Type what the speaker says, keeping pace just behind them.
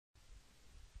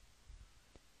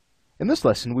In this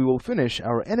lesson, we will finish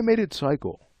our animated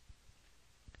cycle.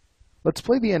 Let's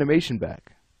play the animation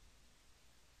back.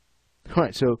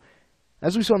 Alright, so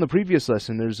as we saw in the previous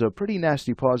lesson, there's a pretty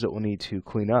nasty pause that we'll need to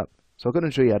clean up. So I'm going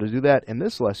to show you how to do that in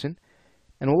this lesson,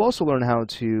 and we'll also learn how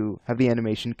to have the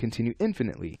animation continue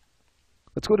infinitely.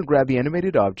 Let's go to grab the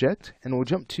animated object, and we'll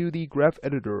jump to the graph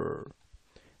editor.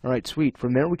 Alright, sweet.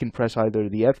 From there we can press either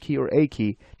the F key or A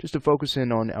key just to focus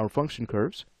in on our function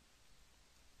curves.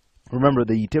 Remember,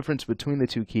 the difference between the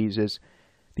two keys is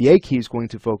the A key is going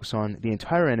to focus on the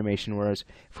entire animation, whereas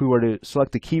if we were to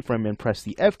select the keyframe and press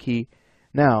the F key,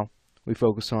 now we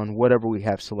focus on whatever we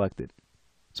have selected.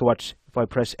 So watch, if I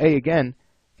press A again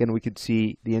we could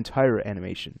see the entire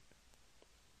animation.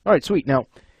 Alright, sweet. Now,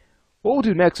 what we'll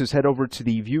do next is head over to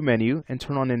the View menu and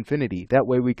turn on Infinity. That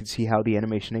way we can see how the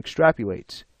animation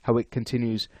extrapolates, how it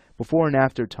continues before and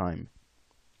after time.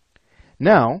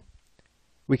 Now,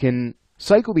 we can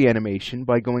cycle the animation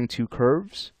by going to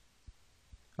Curves.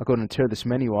 I'll go ahead and tear this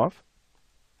menu off.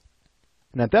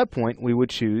 And at that point, we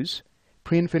would choose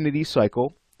Pre-Infinity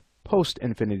Cycle,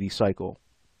 Post-Infinity Cycle.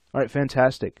 Alright,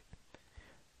 fantastic.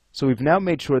 So we've now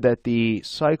made sure that the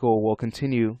cycle will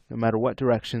continue no matter what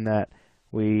direction that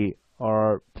we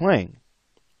are playing.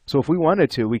 So if we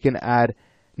wanted to, we can add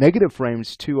negative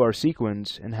frames to our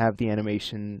sequence and have the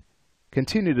animation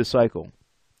continue to cycle.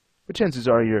 But chances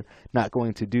are you're not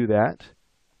going to do that.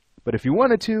 But if you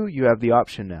wanted to, you have the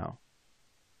option now.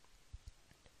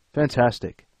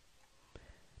 Fantastic.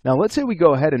 Now let's say we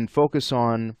go ahead and focus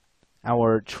on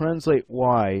our Translate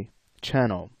Y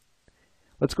channel.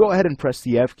 Let's go ahead and press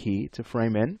the F key to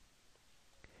frame in.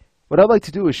 What I'd like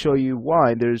to do is show you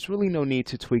why there's really no need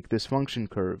to tweak this function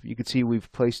curve. You can see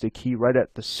we've placed a key right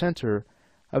at the center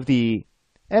of the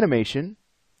animation,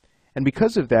 and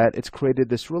because of that, it's created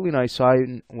this really nice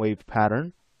sine wave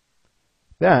pattern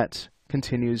that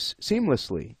continues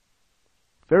seamlessly.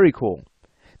 Very cool.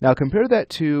 Now compare that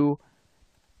to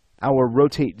our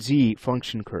rotate Z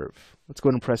function curve. Let's go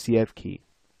ahead and press the F key.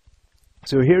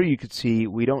 So here you can see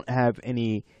we don't have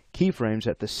any keyframes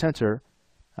at the center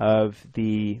of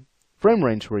the frame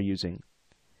range we're using.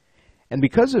 And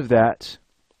because of that,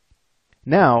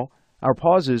 now our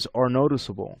pauses are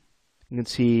noticeable. You can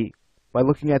see by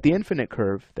looking at the infinite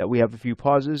curve that we have a few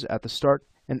pauses at the start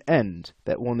and end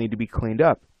that will need to be cleaned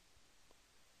up.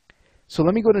 So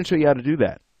let me go ahead and show you how to do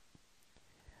that.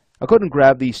 I'll go ahead and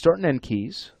grab the start and end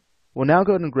keys. We'll now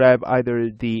go ahead and grab either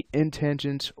the in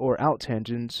tangents or out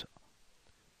tangents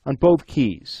on both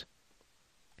keys.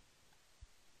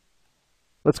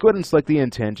 Let's go ahead and select the in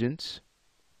tangents.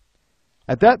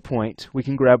 At that point, we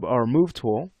can grab our move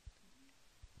tool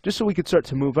just so we can start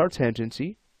to move our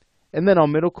tangency, and then I'll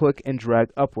middle click and drag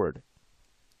upward.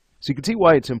 So you can see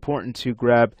why it's important to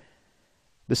grab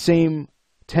the same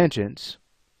tangents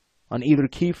on either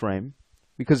keyframe,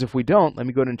 because if we don't, let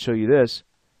me go ahead and show you this.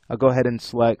 I'll go ahead and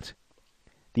select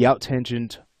the out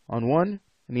tangent on one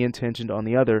and the in tangent on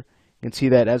the other. You can see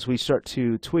that as we start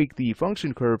to tweak the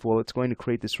function curve, well, it's going to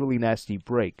create this really nasty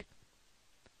break.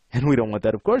 And we don't want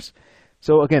that, of course.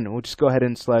 So again, we'll just go ahead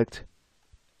and select,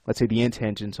 let's say, the in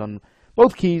tangents on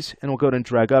both keys, and we'll go ahead and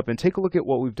drag up and take a look at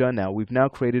what we've done now. We've now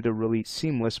created a really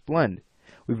seamless blend.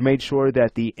 We've made sure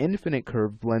that the infinite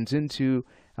curve blends into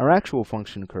our actual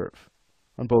function curve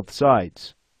on both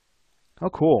sides. How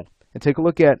cool. And take a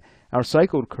look at our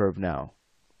cycled curve now.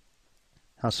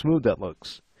 How smooth that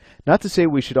looks. Not to say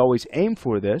we should always aim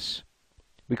for this,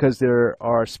 because there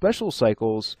are special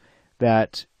cycles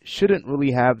that shouldn't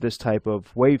really have this type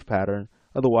of wave pattern,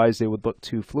 otherwise they would look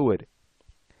too fluid.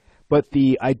 But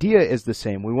the idea is the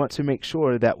same. We want to make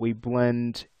sure that we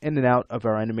blend in and out of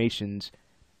our animations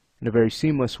in a very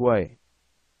seamless way.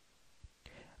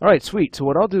 Alright, sweet. So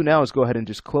what I'll do now is go ahead and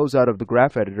just close out of the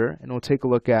graph editor, and we'll take a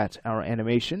look at our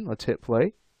animation. Let's hit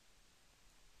play.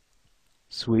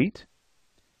 Sweet.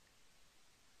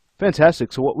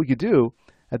 Fantastic. So what we could do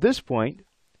at this point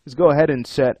is go ahead and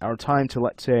set our time to,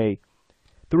 let's say,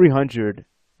 300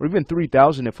 or even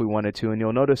 3000 if we wanted to, and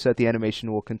you'll notice that the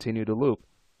animation will continue to loop.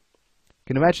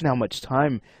 You can imagine how much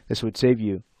time this would save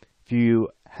you if you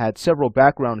had several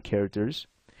background characters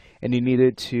and you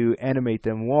needed to animate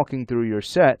them walking through your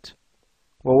set.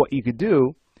 Well, what you could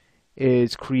do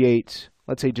is create,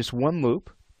 let's say, just one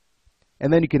loop,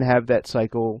 and then you can have that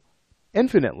cycle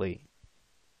infinitely.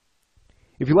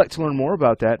 If you'd like to learn more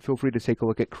about that, feel free to take a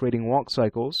look at creating walk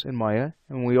cycles in Maya,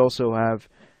 and we also have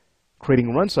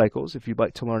creating run cycles if you'd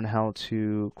like to learn how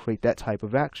to create that type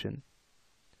of action.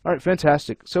 Alright,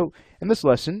 fantastic. So in this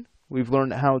lesson, we've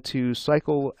learned how to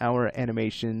cycle our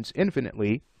animations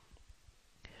infinitely.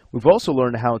 We've also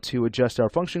learned how to adjust our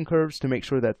function curves to make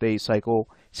sure that they cycle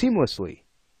seamlessly.